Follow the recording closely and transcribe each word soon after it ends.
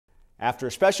After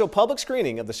a special public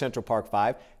screening of the Central Park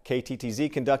 5,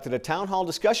 KTTZ conducted a town hall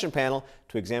discussion panel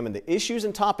to examine the issues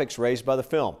and topics raised by the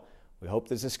film. We hope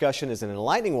this discussion is an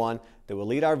enlightening one that will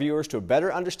lead our viewers to a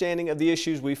better understanding of the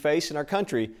issues we face in our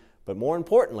country, but more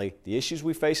importantly, the issues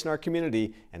we face in our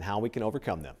community and how we can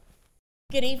overcome them.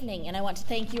 Good evening, and I want to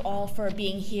thank you all for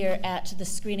being here at the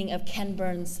screening of Ken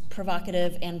Burns'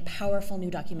 provocative and powerful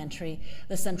new documentary,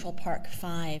 The Central Park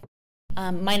 5.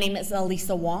 My name is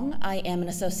Elisa Wong. I am an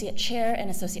associate chair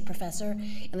and associate professor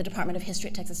in the Department of History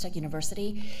at Texas Tech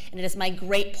University, and it is my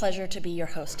great pleasure to be your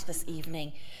host this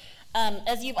evening.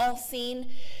 As you've all seen,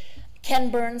 Ken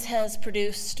Burns has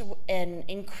produced an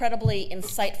incredibly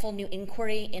insightful new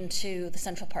inquiry into the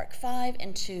Central Park 5,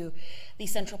 into the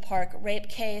Central Park rape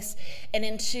case, and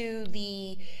into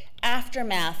the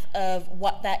aftermath of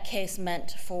what that case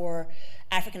meant for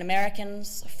African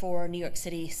Americans, for New York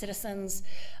City citizens,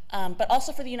 but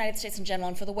also for the United States in general,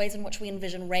 and for the ways in which we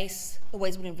envision race, the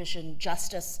ways we envision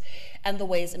justice, and the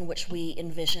ways in which we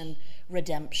envision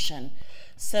redemption.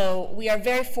 So we are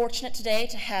very fortunate today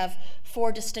to have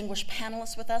 4 distinguished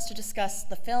panelists with us to discuss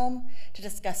the film, to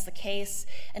discuss the case,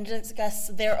 and to discuss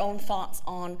their own thoughts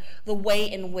on the way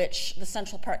in which the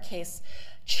Central Park case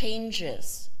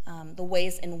changes the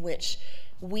ways in which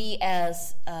we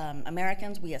as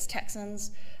Americans, we as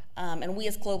Texans, and we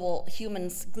as global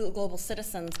humans, global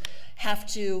citizens, have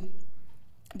to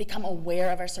become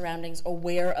aware of our surroundings,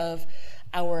 aware of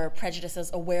our prejudices,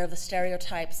 aware of the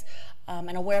stereotypes,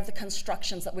 and aware of the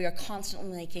constructions that we are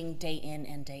constantly making day in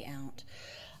and day out.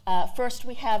 First,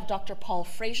 we have Dr. Paul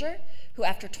Frazier, who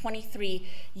after 23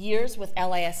 years with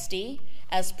LISD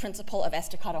as principal of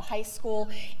Estacado High School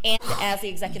and as the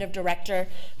executive director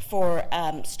for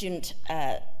student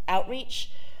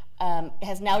outreach,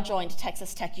 has now joined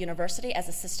Texas Tech University as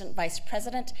Assistant Vice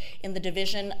President in the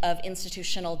Division of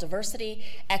Institutional Diversity,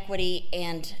 Equity,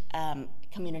 and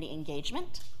Community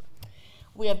Engagement.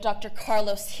 We have Dr.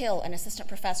 Carlos Hill, an assistant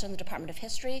professor in the Department of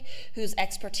History, whose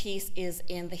expertise is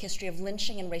in the history of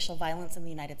lynching and racial violence in the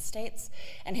United States.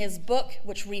 And his book,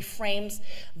 which reframes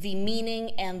the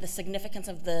meaning and the significance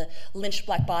of the lynched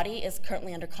black body, is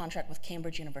currently under contract with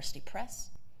Cambridge University Press.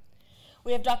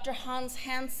 We have Dr. Hans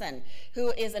Hansen,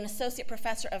 who is an associate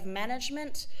professor of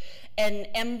management, an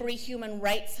Embry Human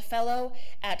Rights Fellow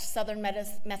at Southern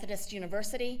Methodist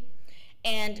University,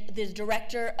 and the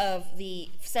director of the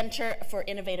Center for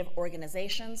Innovative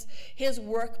Organizations. His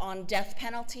work on death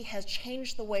penalty has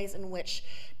changed the ways in which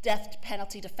death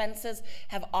penalty defenses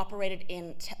have operated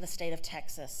in the state of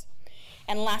Texas.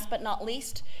 And last but not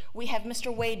least, we have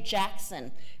Mr. Wade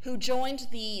Jackson, who joined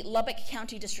the Lubbock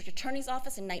County District Attorney's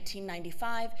Office in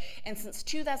 1995, and since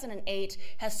 2008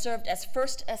 has served as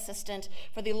first assistant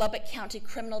for the Lubbock County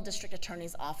Criminal District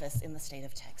Attorney's Office in the state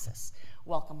of Texas.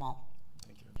 Welcome all.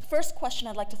 Thank you. First question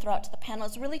I'd like to throw out to the panel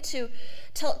is really to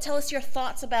tell us your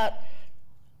thoughts about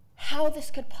how this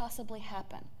could possibly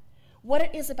happen. What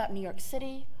it is about New York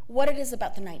City, what it is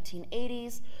about the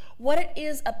 1980s, what it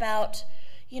is about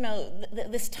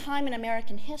this time in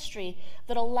American history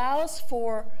that allows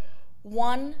for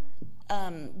one,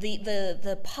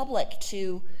 the public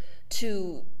to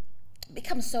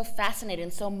become so fascinated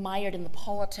and so mired in the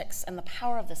politics and the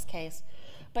power of this case,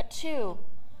 but 2,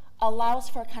 allows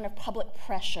for a kind of public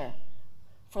pressure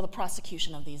for the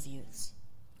prosecution of these youths.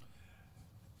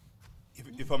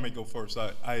 If I may go first,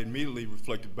 I immediately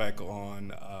reflected back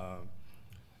on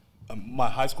my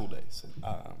high school days.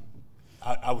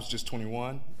 I was just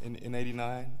 21 in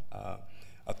 '89.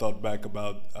 I thought back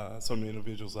about some of the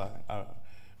individuals I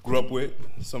grew up with.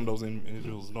 Some of those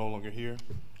individuals no longer here.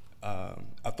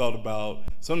 I thought about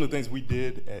some of the things we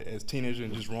did as teenagers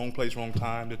in just wrong place, wrong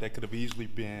time, that could have easily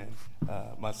been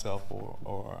myself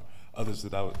or others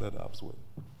that I was with.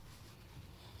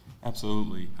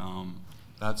 Absolutely.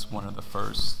 That's one of the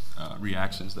first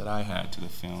reactions that I had to the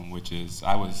film, which is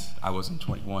I wasn't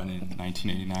 21 in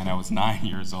 1989. I was 9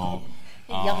 years old.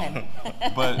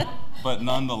 But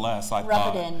nonetheless, I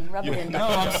thought. Rub it in. No,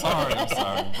 I'm sorry.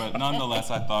 But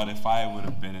nonetheless, I thought if I would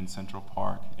have been in Central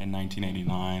Park in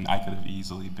 1989, I could have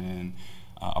easily been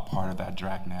a part of that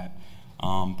dragnet.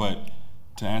 But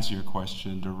to answer your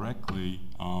question directly,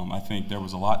 I think there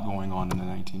was a lot going on in the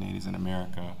 1980s in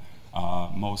America.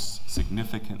 Most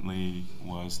significantly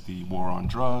was the war on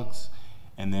drugs,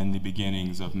 and then the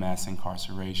beginnings of mass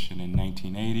incarceration in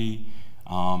 1980.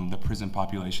 The prison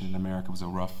population in America was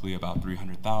roughly about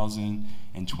 300,000.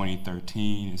 In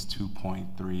 2013, is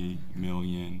 2.3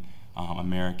 million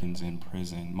Americans in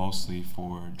prison, mostly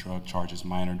for drug charges,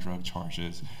 minor drug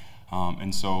charges.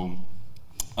 And so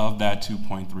of that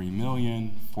 2.3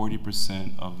 million,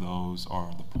 40% of those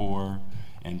are the poor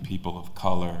and people of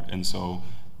color. And so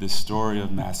this story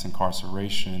of mass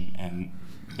incarceration, and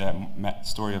that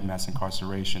story of mass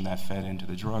incarceration that fed into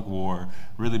the drug war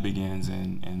really begins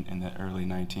in the early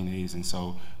 1980s. And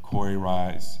so Corey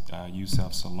Rice,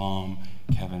 Yusef Salaam,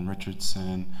 Kevin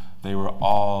Richardson, they were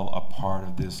all a part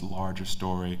of this larger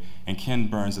story. And Ken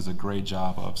Burns does a great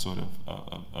job of sort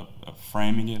of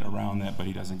framing it around that, but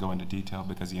he doesn't go into detail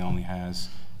because he only has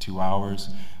 2 hours.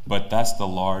 But that's the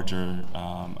larger,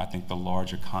 I think the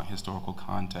larger historical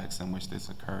context in which this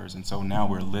occurs. And so now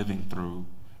we're living through,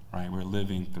 right? We're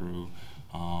living through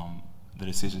the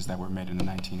decisions that were made in the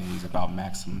 1980s about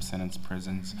maximum sentence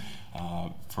prisons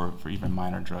for even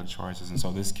minor drug charges. And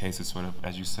so this case is sort of,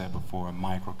 as you said before, a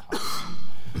microcosm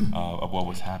of what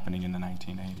was happening in the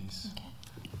 1980s. Okay.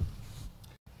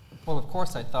 Well, of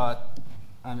course, I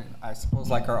suppose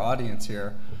like our audience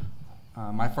here,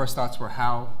 my first thoughts were,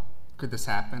 how could this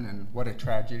happen, and what a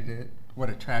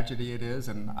tragedy it is,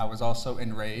 and I was also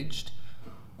enraged.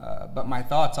 But my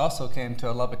thoughts also came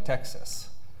to Lubbock, Texas.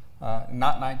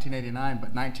 Not 1989,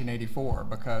 but 1984,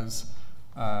 because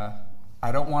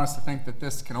I don't want us to think that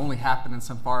this can only happen in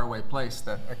some faraway place,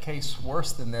 that a case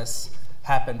worse than this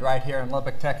happened right here in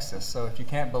Lubbock, Texas. So if you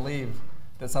can't believe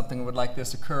that something would like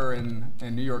this occur in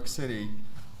New York City,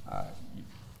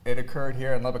 it occurred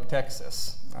here in Lubbock,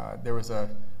 Texas. There was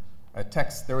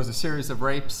a series of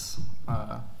rapes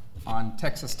on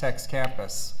Texas Tech's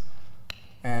campus,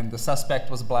 and the suspect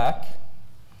was black,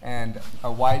 and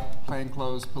a white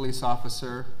plainclothes police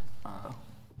officer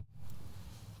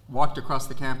walked across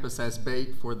the campus as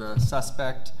bait for the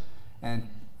suspect, and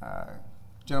a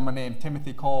gentleman named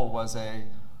Timothy Cole was a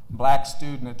black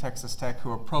student at Texas Tech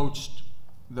who approached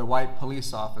the white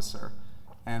police officer,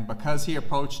 and because he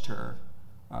approached her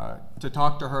to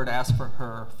talk to her, to ask for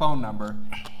her phone number,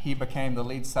 he became the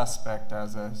lead suspect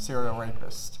as a serial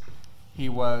rapist. He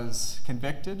was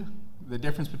convicted. The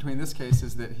difference between this case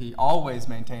is that he always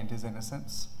maintained his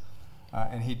innocence,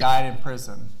 and he died in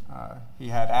prison. He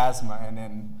had asthma, and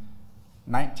in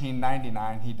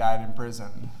 1999 he died in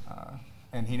prison,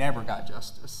 and he never got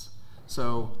justice.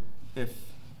 So if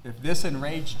this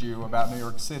enraged you about New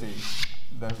York City,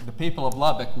 the people of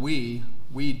Lubbock, we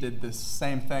did the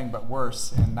same thing but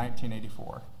worse in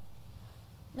 1984.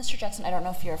 Mr. Jackson, I don't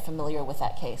know if you're familiar with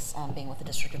that case, being with the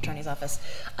District Attorney's Office.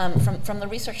 From the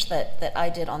research that I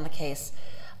did on the case,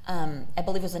 I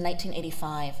believe it was in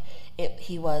 1985,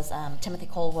 Timothy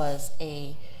Cole was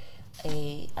a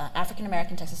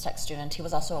African-American Texas Tech student. He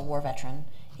was also a war veteran.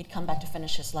 He'd come back to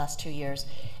finish his last 2 years,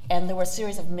 and there were a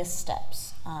series of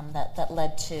missteps that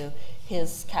led to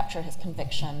his capture, his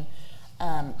conviction.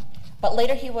 But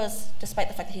later he was, despite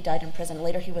the fact that he died in prison,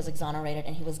 later he was exonerated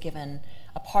and he was given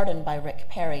a pardon by Rick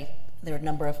Perry. There were a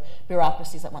number of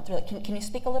bureaucracies that went through it. Can you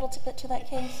speak a little bit to that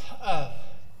case?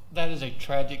 That is a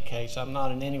tragic case. I'm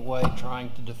not in any way trying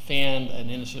to defend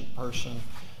an innocent person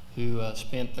who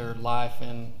spent their life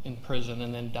in prison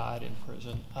and then died in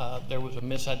prison. There was a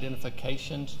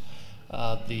misidentifications.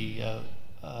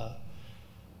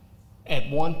 At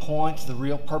one point, the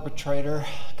real perpetrator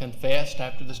confessed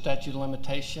after the statute of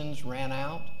limitations ran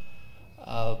out.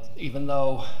 Even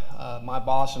though my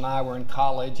boss and I were in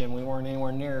college and we weren't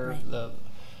anywhere near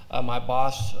my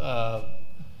boss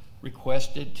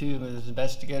requested his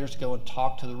investigators to go and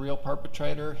talk to the real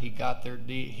perpetrator. He got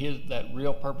that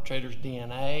real perpetrator's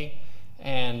DNA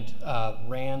and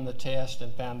ran the test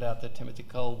and found out that Timothy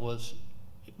Cole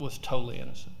was totally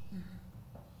innocent.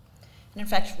 And in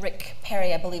fact, Rick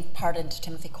Perry, I believe, pardoned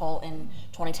Timothy Cole in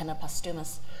 2010, a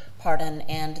posthumous pardon,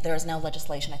 and there is now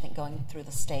legislation, I think, going through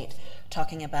the state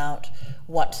talking about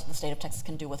what the state of Texas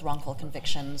can do with wrongful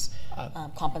convictions,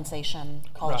 compensation,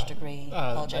 college degree,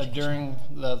 college education. During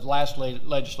the last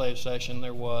legislative session,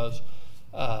 there was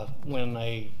when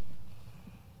a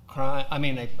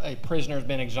prisoner has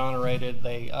been exonerated,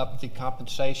 they upped the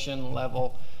compensation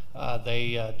level.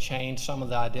 They changed some of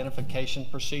the identification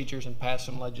procedures and passed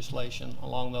some legislation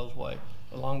along those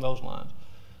lines.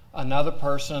 Another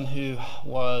person who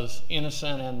was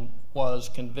innocent and was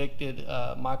convicted,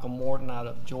 Michael Morton out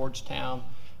of Georgetown,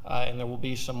 and there will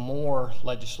be some more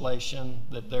legislation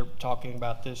that they're talking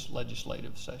about this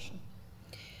legislative session.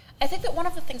 I think that one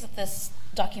of the things that this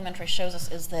documentary shows us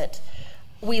is that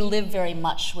we live very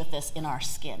much with this in our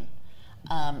skin,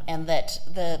 and that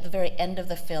the very end of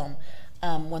the film,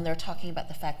 when they're talking about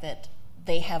the fact that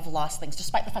they have lost things,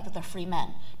 despite the fact that they're free men,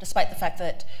 despite the fact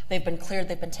that they've been cleared,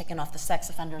 they've been taken off the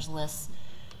sex offenders list,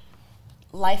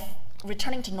 life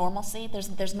returning to normalcy,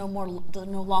 there's no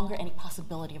longer any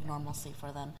possibility of normalcy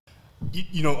for them.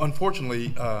 You know,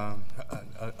 unfortunately,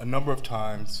 a number of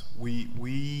times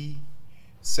we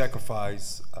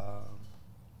sacrifice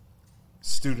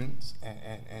students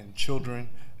and children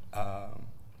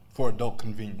for adult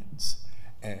convenience.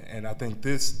 And I think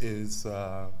this is,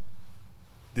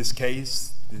 this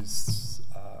case,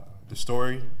 the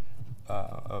story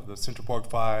of the Central Park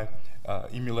 5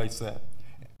 emulates that.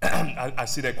 I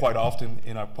see that quite often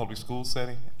in our public school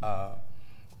setting.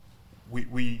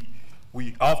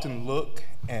 We often look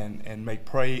and make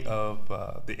prey of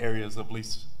the areas of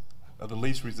the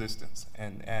least resistance,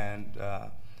 and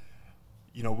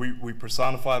you know, we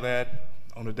personify that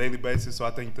on a daily basis. So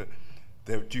I think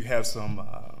that you have some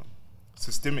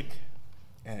systemic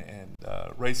and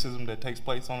racism that takes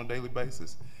place on a daily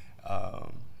basis.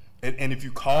 And if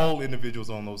you call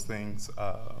individuals on those things,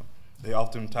 they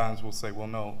oftentimes will say, well,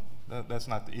 no, that's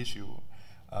not the issue.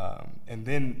 And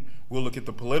then we'll look at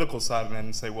the political side of it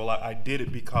and say, well, I did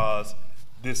it because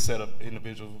this set of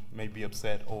individuals may be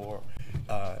upset, or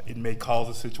it may cause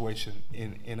a situation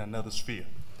in another sphere.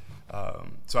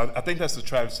 So I think that's the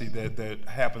travesty that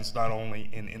happens not only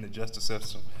in the justice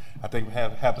system, I think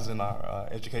happens in our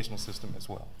educational system as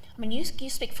well. I mean, you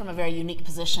speak from a very unique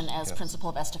position as Yes. principal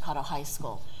of Estacado High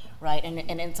School, right? And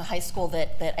it's a high school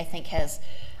that I think has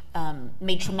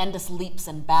made tremendous leaps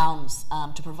and bounds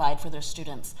to provide for their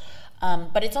students.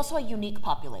 But it's also a unique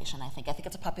population, I think. I think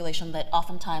it's a population that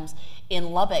oftentimes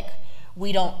in Lubbock,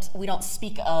 we don't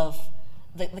speak of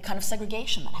the kind of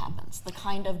segregation that happens, the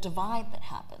kind of divide that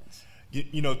happens.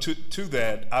 You know, to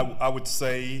that, I would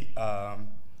say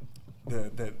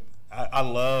that I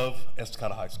love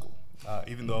Estacado High School,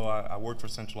 even though I worked for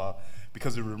Central,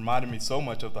 because it reminded me so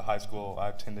much of the high school I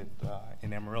attended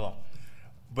in Amarillo.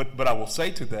 But I will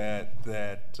say to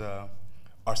that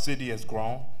our city has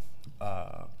grown,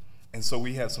 and so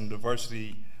we have some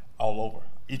diversity all over.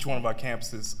 Each one of our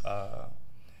campuses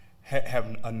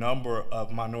have a number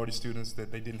of minority students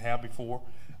that they didn't have before.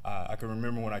 I can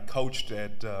remember when I coached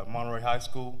at Monterey High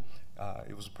School,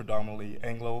 it was a predominantly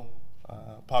Anglo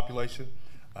population.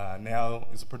 Now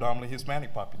it's a predominantly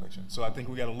Hispanic population. So I think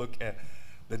we got to look at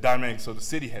the dynamics. So the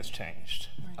city has changed,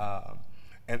 right.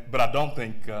 But I don't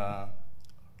think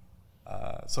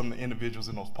some of the individuals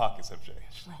in those pockets have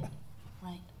changed. Right,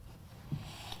 right.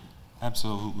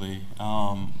 Absolutely.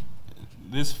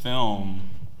 This film,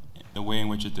 the way in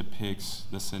which it depicts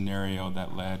the scenario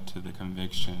that led to the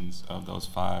convictions of those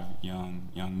 5 young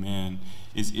men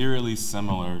is eerily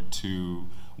similar to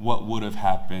what would have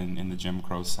happened in the Jim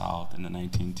Crow South in the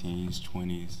 19-teens,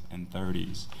 20s, and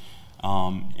 30s.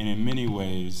 And in many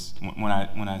ways, when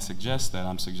I suggest that,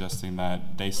 I'm suggesting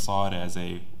that they saw it as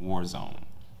a war zone,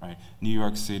 right? New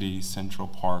York City Central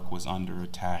Park was under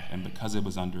attack, and because it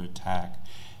was under attack,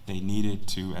 they needed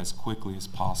to, as quickly as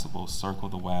possible, circle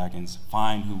the wagons,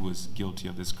 find who was guilty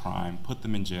of this crime, put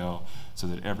them in jail so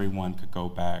that everyone could go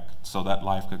back, so that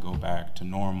life could go back to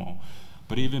normal.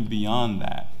 But even beyond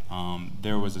that,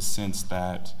 there was a sense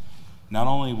that not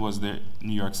only was the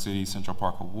New York City Central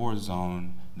Park a war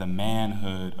zone, the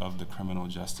manhood of the criminal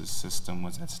justice system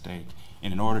was at stake.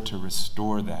 And in order to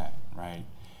restore that, right,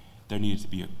 there needed to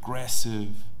be aggressive,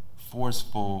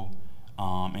 forceful,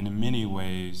 and in many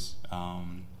ways,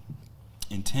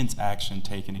 intense action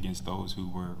taken against those who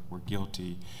were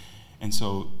guilty. And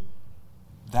so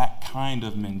that kind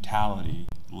of mentality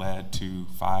led to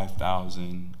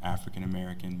 5,000 African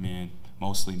American men,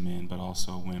 mostly men, but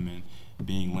also women,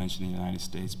 being lynched in the United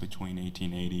States between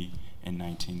 1880 and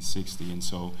 1960. And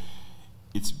so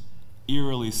it's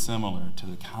eerily similar to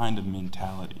the kind of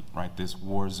mentality, right? This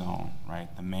war zone,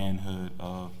 right? The manhood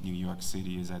of New York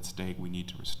City is at stake. We need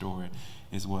to restore it,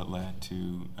 is what led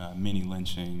to many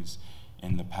lynchings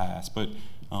in the past. But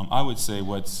I would say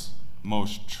what's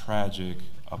most tragic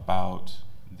about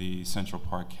the Central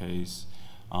Park case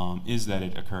is that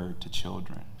it occurred to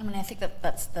children. I mean, I think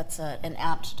that's an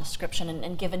apt description,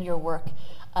 and given your work,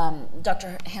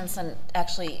 Dr. Hansen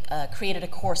actually created a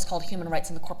course called Human Rights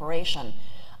in the Corporation,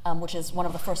 which is one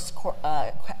of the first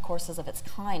courses of its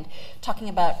kind, talking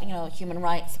about, you know, human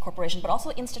rights, the corporation, but also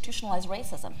institutionalized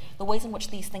racism, the ways in which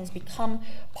these things become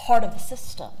part of the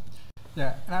system.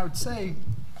 Yeah, and I would say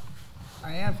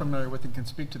I am familiar with and can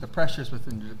speak to the pressures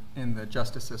in the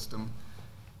justice system,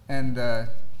 and the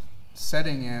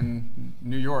setting in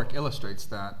New York illustrates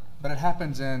that. But it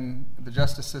happens in the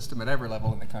justice system at every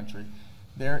level in the country.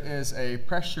 There is a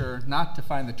pressure not to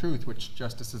find the truth, which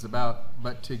justice is about,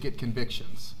 but to get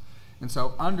convictions. And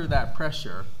so under that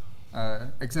pressure,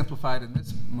 exemplified in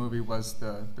this movie was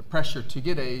the pressure to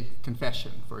get a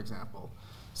confession, for example.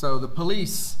 So the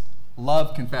police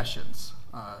love confessions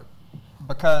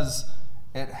because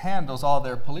it handles all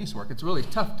their police work. It's really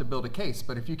tough to build a case,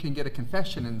 but if you can get a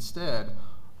confession instead,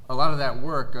 a lot of that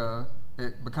work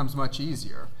it becomes much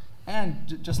easier.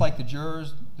 And just like the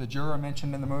juror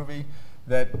mentioned in the movie,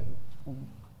 that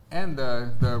and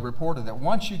the reporter that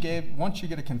once you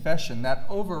get a confession, that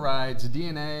overrides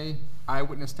DNA,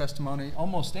 eyewitness testimony,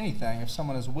 almost anything if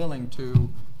someone is willing to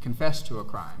confess to a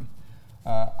crime.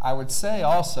 I would say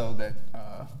also that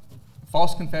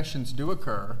false confessions do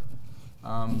occur,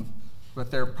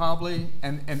 but they're probably,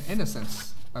 and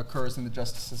innocence occurs in the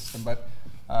justice system, but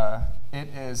it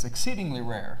is exceedingly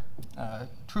rare.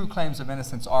 True claims of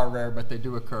innocence are rare, but they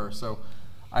do occur. So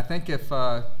I think if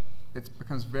it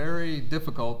becomes very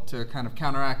difficult to kind of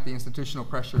counteract the institutional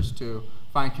pressures to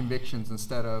find convictions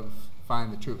instead of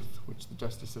find the truth, which the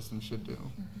justice system should do.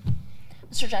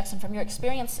 Mr. Jackson, from your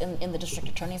experience in the district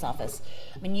attorney's office,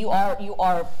 I mean, you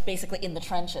are basically in the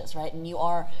trenches, right? And you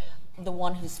are the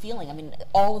one who's feeling, I mean,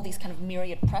 all of these kind of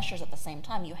myriad pressures at the same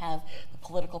time. You have the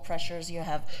political pressures, you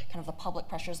have kind of the public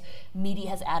pressures. Media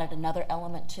has added another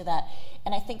element to that.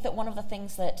 And I think that one of the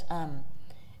things that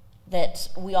that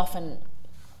we often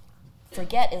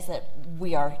forget is that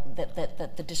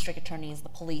that the district attorneys, the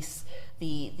police,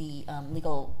 the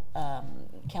legal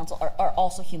counsel are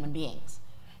also human beings,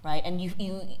 right? And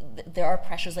there are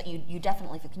pressures that you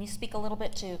definitely feel. Can you speak a little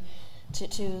bit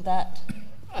to that?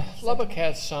 Lubbock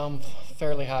has some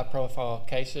fairly high-profile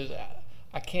cases.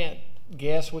 I can't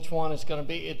guess which one it's going to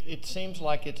be. It seems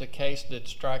like it's a case that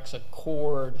strikes a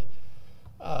chord,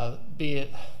 be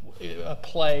it a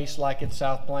place like at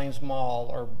South Plains Mall,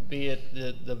 or be it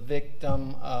the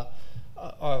victim,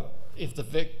 if the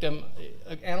victim,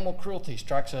 animal cruelty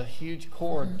strikes a huge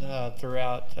chord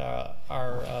throughout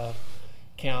our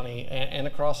county and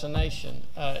across the nation.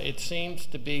 It seems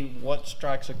to be what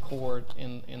strikes a chord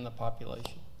in the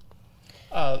population.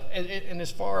 And as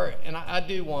far, and I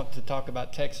do want to talk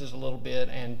about Texas a little bit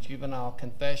and juvenile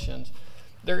confessions.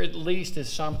 There at least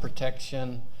is some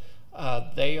protection.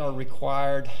 They are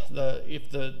required,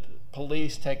 if the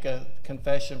police take a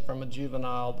confession from a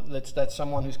juvenile, that's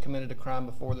someone who's committed a crime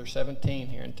before they're 17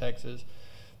 here in Texas,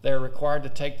 they're required to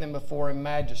take them before a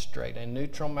magistrate, a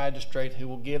neutral magistrate who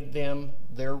will give them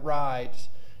their rights,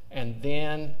 and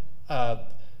then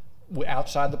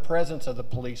outside the presence of the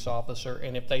police officer,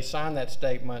 and if they sign that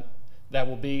statement, that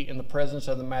will be in the presence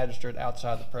of the magistrate,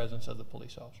 outside the presence of the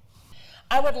police officer.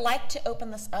 I would like to open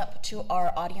this up to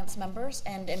our audience members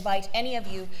and invite any of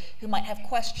you who might have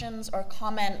questions or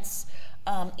comments,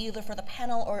 either for the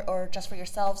panel or just for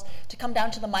yourselves, to come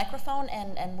down to the microphone,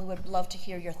 and we would love to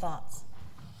hear your thoughts.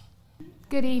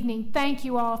 Good evening. Thank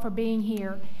you all for being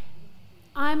here.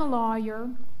 I'm a lawyer.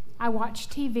 I watch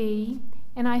TV,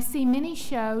 and I see many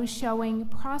shows showing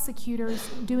prosecutors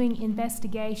doing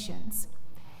investigations.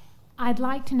 I'd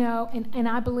like to know, and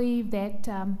I believe that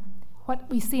what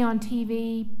we see on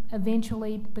TV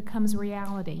eventually becomes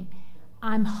reality.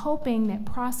 I'm hoping that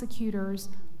prosecutors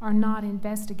are not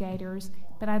investigators,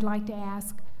 but I'd like to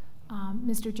ask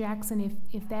Mr. Jackson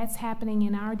if that's happening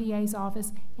in our DA's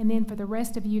office, and then for the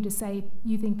rest of you to say if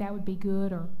you think that would be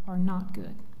good or not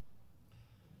good.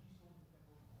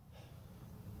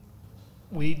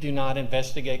 We do not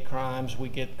investigate crimes. We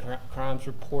get crimes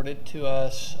reported to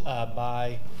us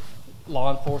by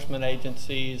law enforcement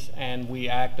agencies, and we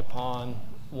act upon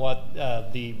what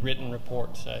the written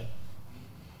reports say.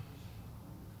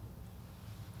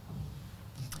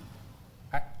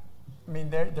 I mean,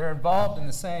 they're involved in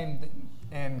the same,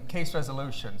 in case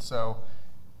resolution, so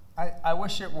I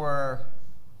wish it were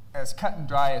as cut and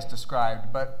dry as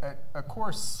described, but of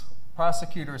course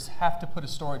prosecutors have to put a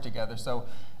story together, so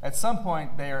at some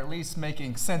point they are at least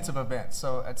making sense of events.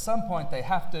 So at some point they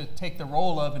have to take the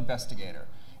role of investigator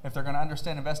if they're going to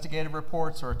understand investigative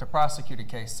reports or to prosecute a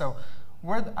case. So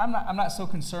I'm not so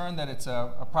concerned that it's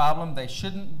a problem. They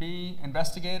shouldn't be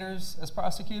investigators as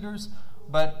prosecutors,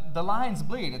 but the lines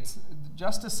bleed. The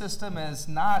justice system is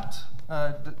not,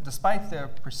 despite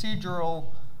the procedural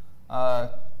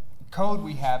code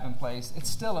we have in place,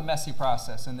 it's still a messy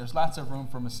process, and there's lots of room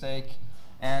for mistake,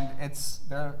 and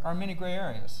there are many gray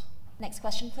areas. Next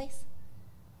question, please.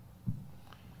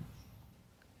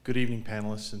 Good evening,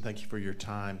 panelists, and thank you for your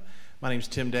time. My name is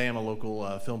Tim Day. I'm a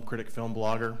local film critic, film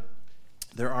blogger.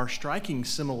 There are striking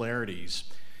similarities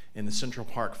in the Central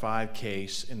Park 5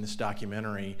 case in this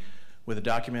documentary with a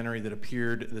documentary that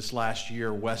appeared this last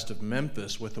year west of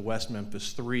Memphis with the West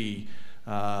Memphis 3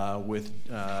 with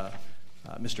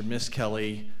Mr.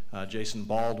 Miskelly, Jason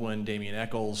Baldwin, Damian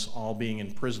Eccles, all being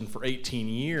in prison for 18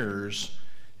 years,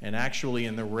 and actually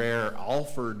in the rare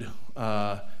Alford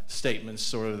statements,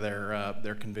 sort of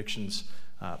their convictions,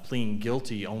 pleading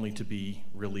guilty only to be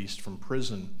released from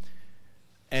prison.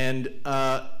 And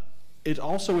it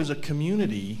also is a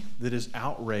community that is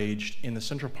outraged in the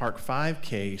Central Park 5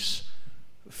 case,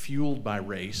 fueled by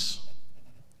race,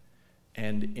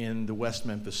 and in the West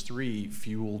Memphis 3,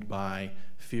 fueled by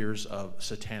fears of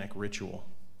satanic ritual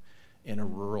in a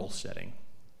rural setting.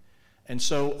 And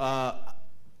so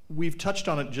we've touched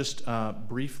on it just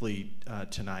briefly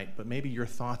tonight, but maybe your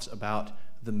thoughts about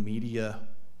the media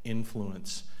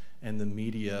influence and the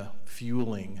media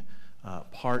fueling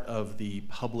part of the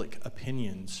public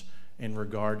opinions in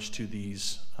regards to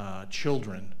these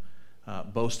children,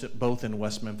 both in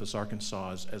West Memphis,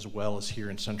 Arkansas, as well as here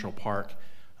in Central Park,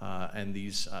 and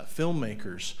these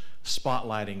filmmakers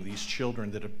spotlighting these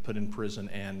children that are put in prison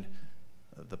and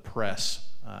the press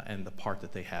and the part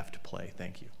that they have to play.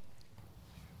 Thank you.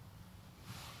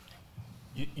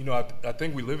 You know, I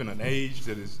think we live in an age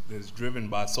that is driven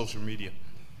by social media.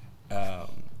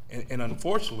 And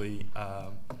unfortunately,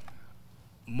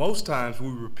 most times we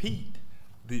repeat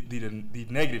the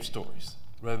negative stories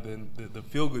rather than the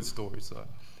feel-good stories.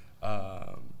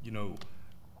 You know,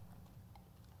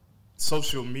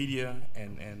 social media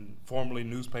and formerly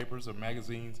newspapers or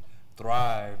magazines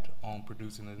thrived on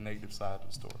producing the negative side of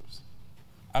the stories.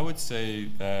 I would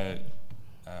say that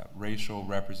racial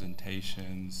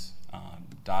representations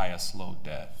die a slow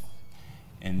death,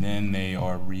 and then they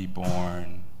are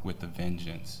reborn with a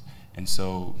vengeance. And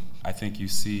so I think you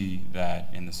see that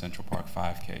in the Central Park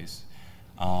 5 case.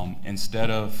 Instead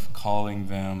of calling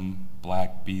them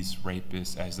black beast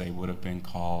rapists as they would have been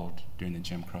called during the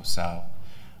Jim Crow South,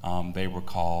 they were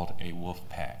called a wolf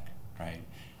pack, right?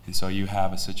 And so you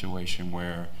have a situation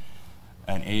where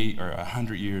an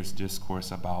 100 years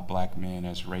discourse about black men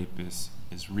as rapists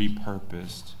is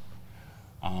repurposed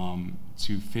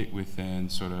to fit within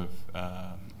sort of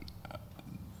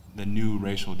the new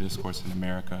racial discourse in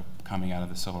America coming out of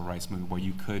the civil rights movement, where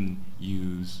you couldn't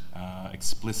use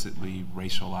explicitly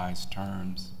racialized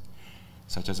terms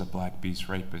such as a black beast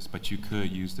rapist, but you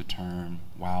could use the term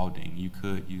wilding, you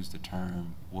could use the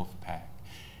term wolf pack.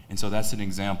 And so that's an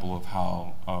example of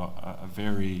how a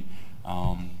very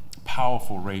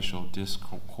powerful racial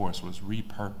discourse was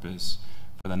repurposed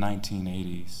for the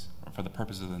 1980s, or for the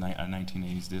purpose of the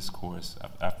 1980s discourse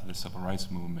after the civil rights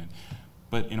movement,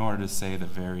 but in order to say the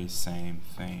very same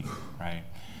thing, right?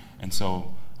 And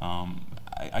so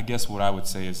I guess what I would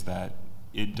say is that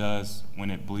it does,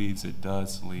 when it bleeds, it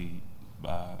does lead,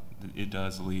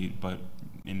 but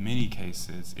in many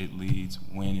cases it leads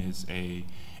when it's a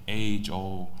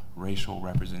age-old racial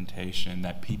representation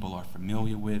that people are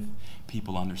familiar with,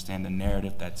 people understand the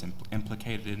narrative that's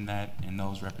implicated in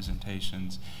those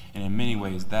representations, and in many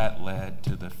ways that led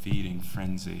to the feeding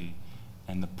frenzy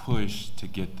and the push to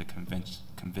get the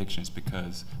convictions,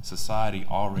 because society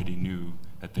already knew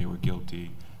that they were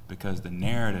guilty because the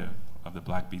narrative of the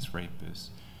black beast rapists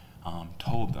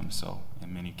told them so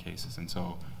in many cases. And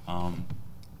so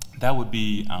that would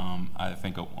be, I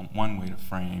think, one way to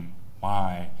frame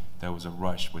why there was a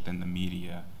rush within the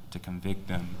media to convict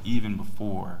them even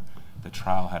before the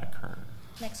trial had occurred.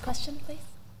 Next question, please.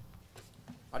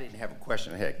 I didn't have a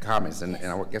question, I had comments, and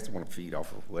I guess I want to feed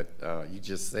off of what you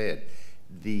just said.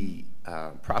 The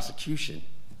prosecution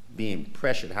being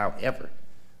pressured, however,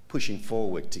 pushing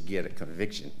forward to get a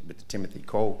conviction with the Timothy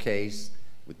Cole case,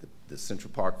 with the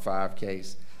Central Park 5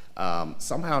 case.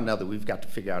 Somehow or another, we've got to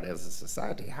figure out as a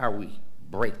society how we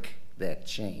break that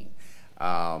chain.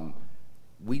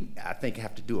 We, I think,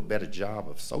 have to do a better job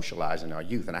of socializing our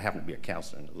youth, and I happen to be a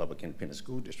counselor in the Lubbock Independent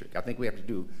School District. I think we have to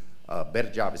do a better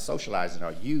job of socializing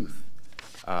our youth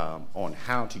on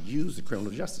how to use the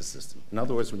criminal justice system. In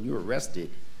other words, when you're arrested,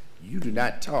 you do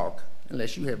not talk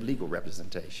unless you have legal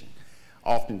representation.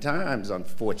 Oftentimes,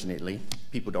 unfortunately,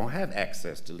 people don't have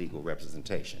access to legal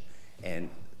representation.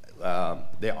 And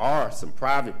there are some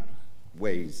private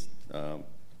ways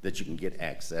that you can get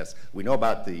access. We know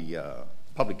about the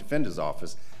Public Defender's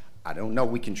Office. I don't know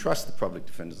we can trust the Public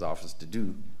Defender's Office to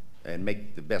do and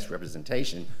make the best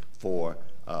representation for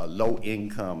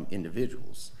low-income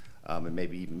individuals, and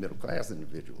maybe even middle-class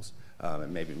individuals.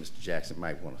 And maybe Mr. Jackson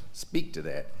might want to speak to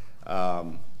that.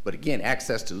 But again,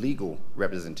 access to legal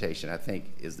representation, I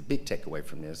think, is the big takeaway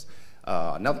from this.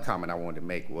 Another comment I wanted to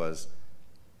make was,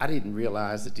 I didn't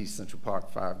realize that these Central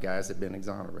Park 5 guys had been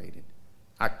exonerated.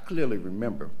 I clearly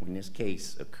remember when this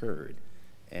case occurred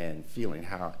and feeling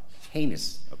how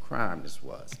heinous a crime this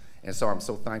was. And so I'm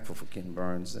so thankful for Ken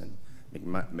Burns and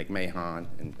McMahon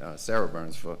and Sarah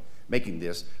Burns for making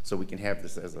this so we can have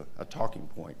this as a talking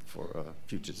point for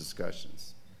future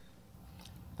discussions.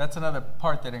 That's another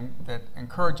part that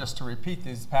encourages us to repeat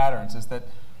these patterns, is that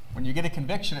when you get a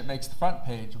conviction, it makes the front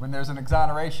page. When there's an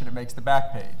exoneration, it makes the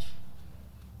back page.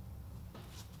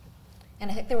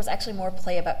 And I think there was actually more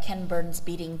play about Ken Burns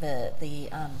beating the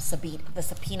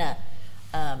subpoena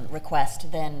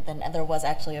request than there was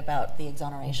actually about the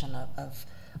exoneration of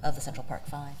the Central Park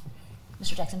Five.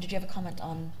 Mr. Jackson, did you have a comment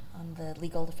on the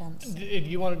legal defense?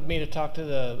 You wanted me to talk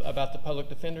to about the public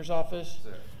defender's office?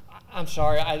 Sure. I'm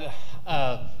sorry.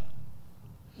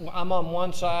 I'm on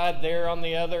one side, they're on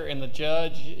the other, and the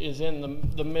judge is in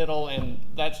the middle, and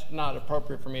that's not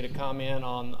appropriate for me to comment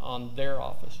on their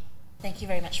office. Thank you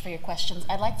very much for your questions.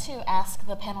 I'd like to ask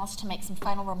the panelists to make some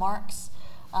final remarks,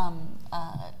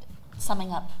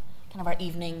 summing up kind of our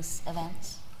evening's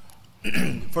events.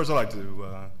 First, I'd like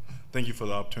to thank you for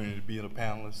the opportunity to be a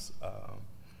panelist.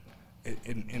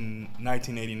 In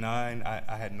 1989,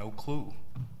 I had no clue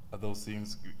of those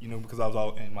things, because I was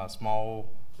all in my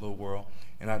small little world.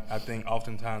 And I think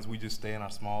oftentimes we just stay in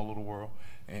our small little world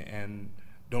and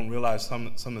don't realize some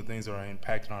of the things that are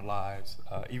impacting our lives,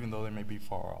 even though they may be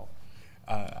far off.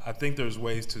 I think there's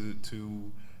ways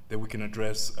that we can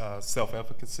address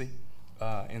self-efficacy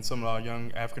in some of our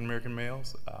young African-American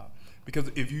males. Because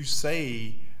if you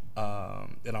say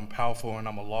that I'm powerful and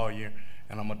I'm a lawyer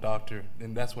and I'm a doctor,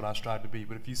 then that's what I strive to be.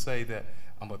 But if you say that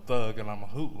I'm a thug and I'm a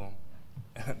hoodlum,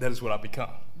 that is what I become.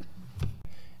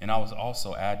 And I would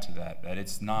also add to that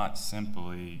it's not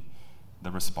simply the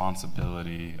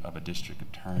responsibility of a district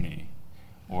attorney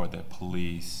or the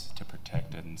police to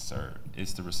protect and serve.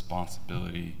 It's the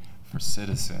responsibility for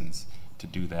citizens to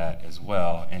do that as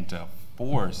well and to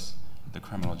force the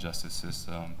criminal justice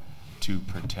system to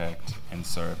protect and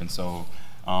serve. And so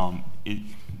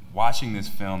watching this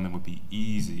film, it would be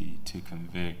easy to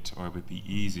convict, or it would be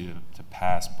easy to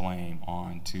pass blame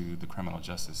on to the criminal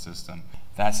justice system.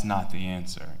 That's not the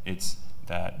answer. It's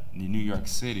that New York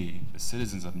City, the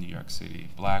citizens of New York City,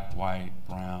 black, white,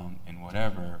 brown, and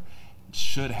whatever,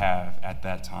 should have at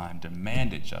that time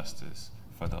demanded justice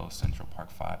for those Central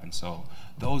Park Five. And so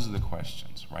those are the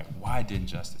questions, right? Why didn't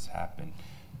justice happen?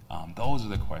 Those are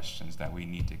the questions that we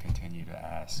need to continue to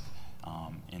ask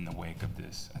in the wake of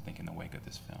this, in the wake of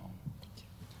this film.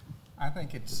 I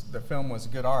think the film was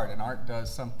good art, and art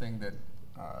does something that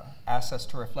asks us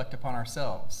to reflect upon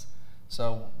ourselves.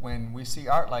 So when we see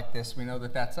art like this, we know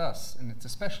that that's us, and it's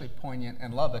especially poignant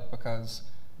in Lubbock because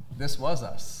this was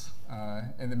us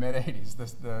in the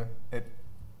mid-'80s. It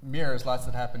mirrors lots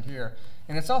that happened here,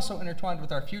 and it's also intertwined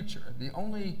with our future. The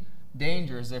only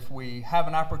danger is if we have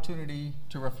an opportunity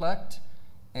to reflect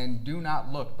and do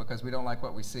not look because we don't like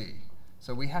what we see.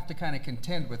 So we have to kind of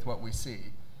contend with what we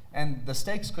see. And the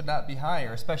stakes could not be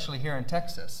higher, especially here in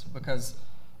Texas, because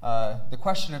the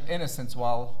question of innocence,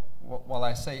 while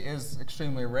I say is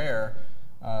extremely rare,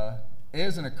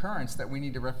 is an occurrence that we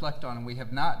need to reflect on, and we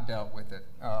have not dealt with it.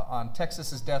 On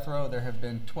Texas's death row, there have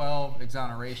been 12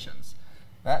 exonerations.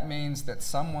 That means that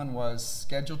someone was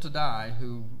scheduled to die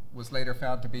who was later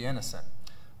found to be innocent.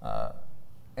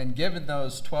 And given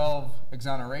those 12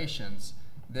 exonerations,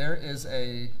 there is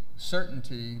a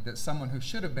certainty that someone who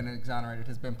should have been exonerated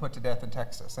has been put to death in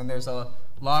Texas. And there's a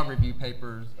law review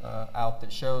paper out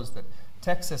that shows that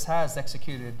Texas has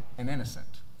executed an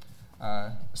innocent.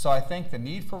 So I think the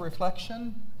need for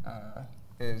reflection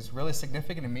is really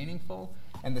significant and meaningful,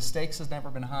 and the stakes has never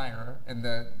been higher. And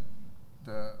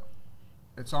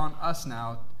it's on us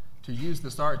now to use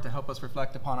this art to help us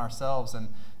reflect upon ourselves, and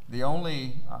the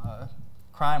only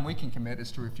crime we can commit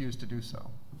is to refuse to do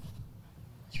so.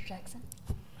 Mr. Jackson?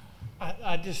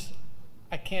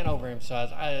 I can't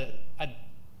overemphasize.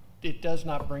 It does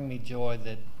not bring me joy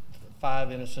that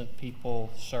 5 innocent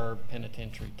people serve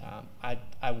penitentiary time.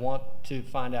 I want to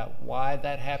find out why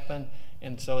that happened,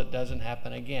 and so it doesn't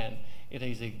happen again. It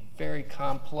is a very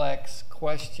complex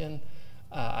question.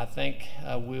 I think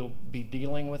we'll be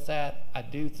dealing with that. I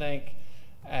do think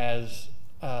as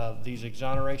these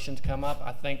exonerations come up,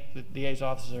 I think the DA's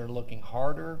offices are looking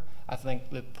harder. I think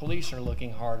the police are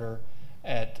looking harder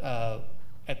at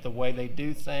the way they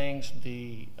do things,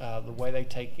 the way they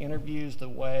take interviews, the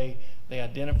way they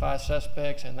identify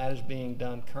suspects, and that is being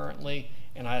done currently,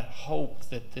 and I hope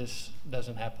that this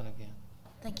doesn't happen again.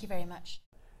 Thank you very much.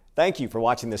 Thank you for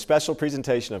watching this special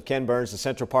presentation of Ken Burns' The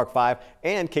Central Park 5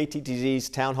 and KTTZ's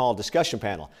Town Hall discussion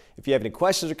panel. If you have any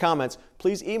questions or comments,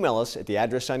 please email us at the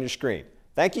address on your screen.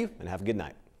 Thank you and have a good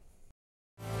night.